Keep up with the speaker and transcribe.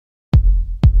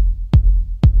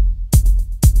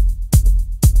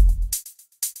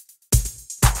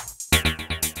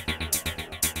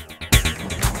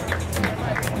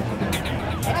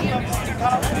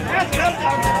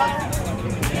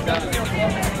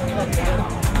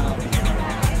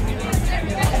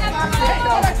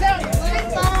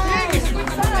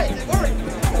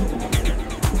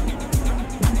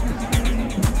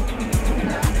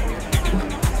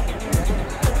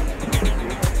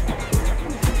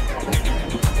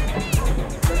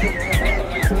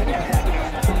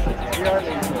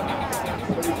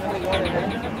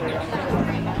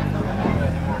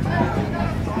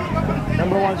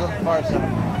Number one's on the far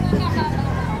side.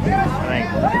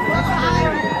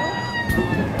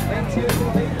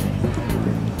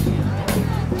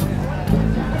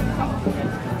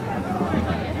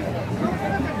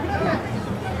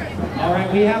 All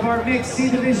right, we have our mixed C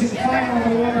division final in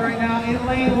the water right now. In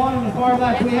lane 1 on the far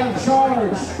left, we have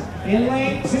C.H.A.R.G.E. In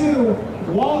lane 2,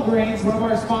 Walgreens, one of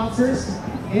our sponsors.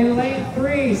 In lane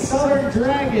 3,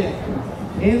 C.H.A.R.G.E.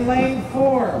 In lane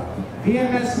 4,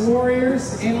 VMS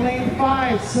Warriors. In lane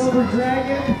 5, Silver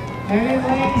Dragon. And in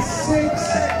lane 6,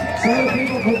 some of the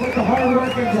people who put the hard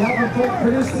work in to help them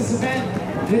produce this event,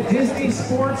 the Disney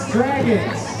Sports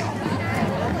Dragons.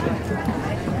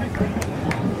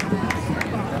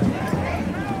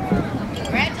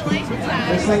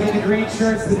 Looks like in the green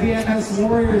shirts, the VMS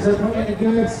Warriors are putting in a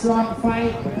good, strong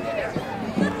fight.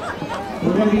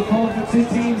 We're going to be pulling for 2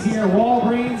 teams here.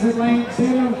 Walgreens in lane 2,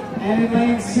 and in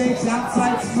lane 6,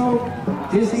 Outside Smoke,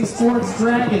 Disney Sports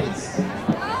Dragons.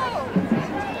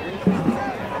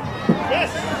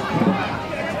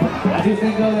 I do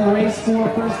think though the race for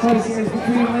first place here is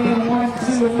between lane 1 and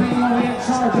 2. In lane 1 we have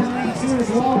C.H.A.R.G.E. In lane 2 is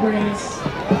Walgreens.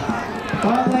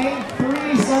 On lane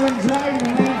 3, Southern Dragon.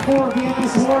 In lane 4,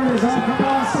 VMS Warriors all coming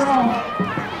on strong.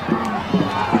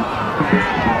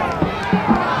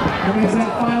 Coming into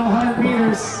that final 100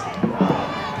 meters.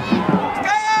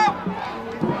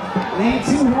 Lane 2,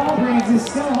 Walgreens is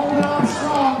still holding on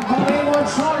strong. But lane 1,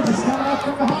 C.H.A.R.G.E. is coming up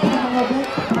from behind them a little bit.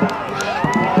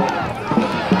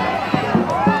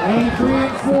 Lane 3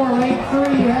 and 4, lane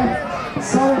 3, you have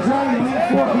Southern Dragon. Lane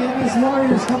 4, VMS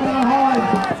Warriors coming on hard.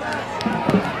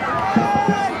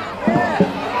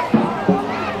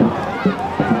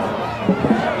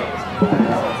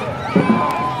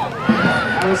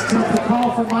 I was tough to call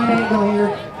from my angle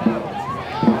here.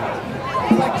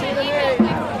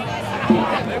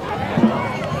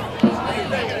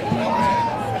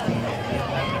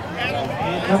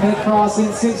 And coming across in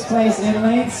 6th place in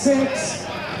lane 6,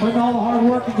 putting all the hard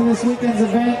work into this weekend's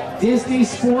event, Disney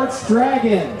Sports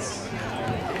Dragons.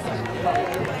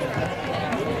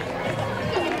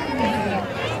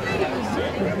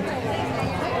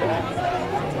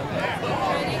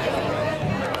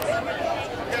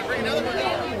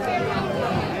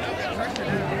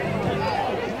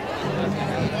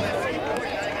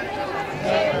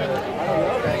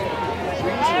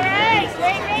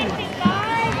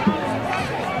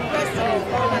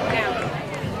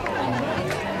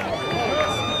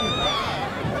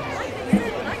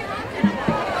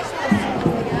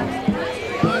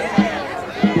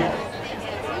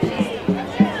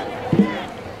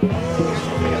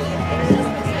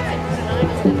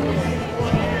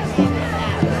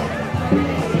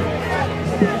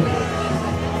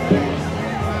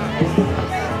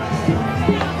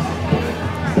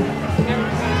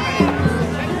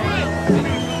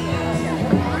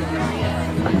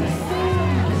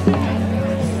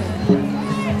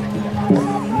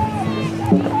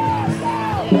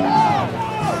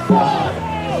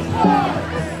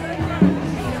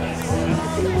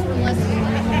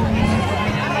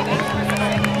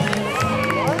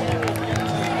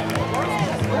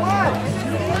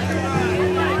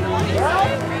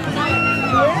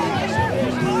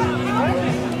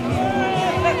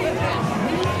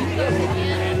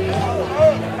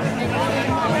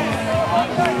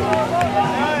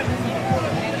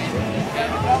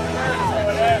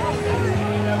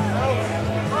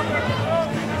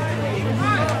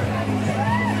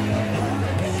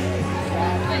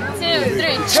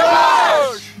 C.H.A.R.G.E.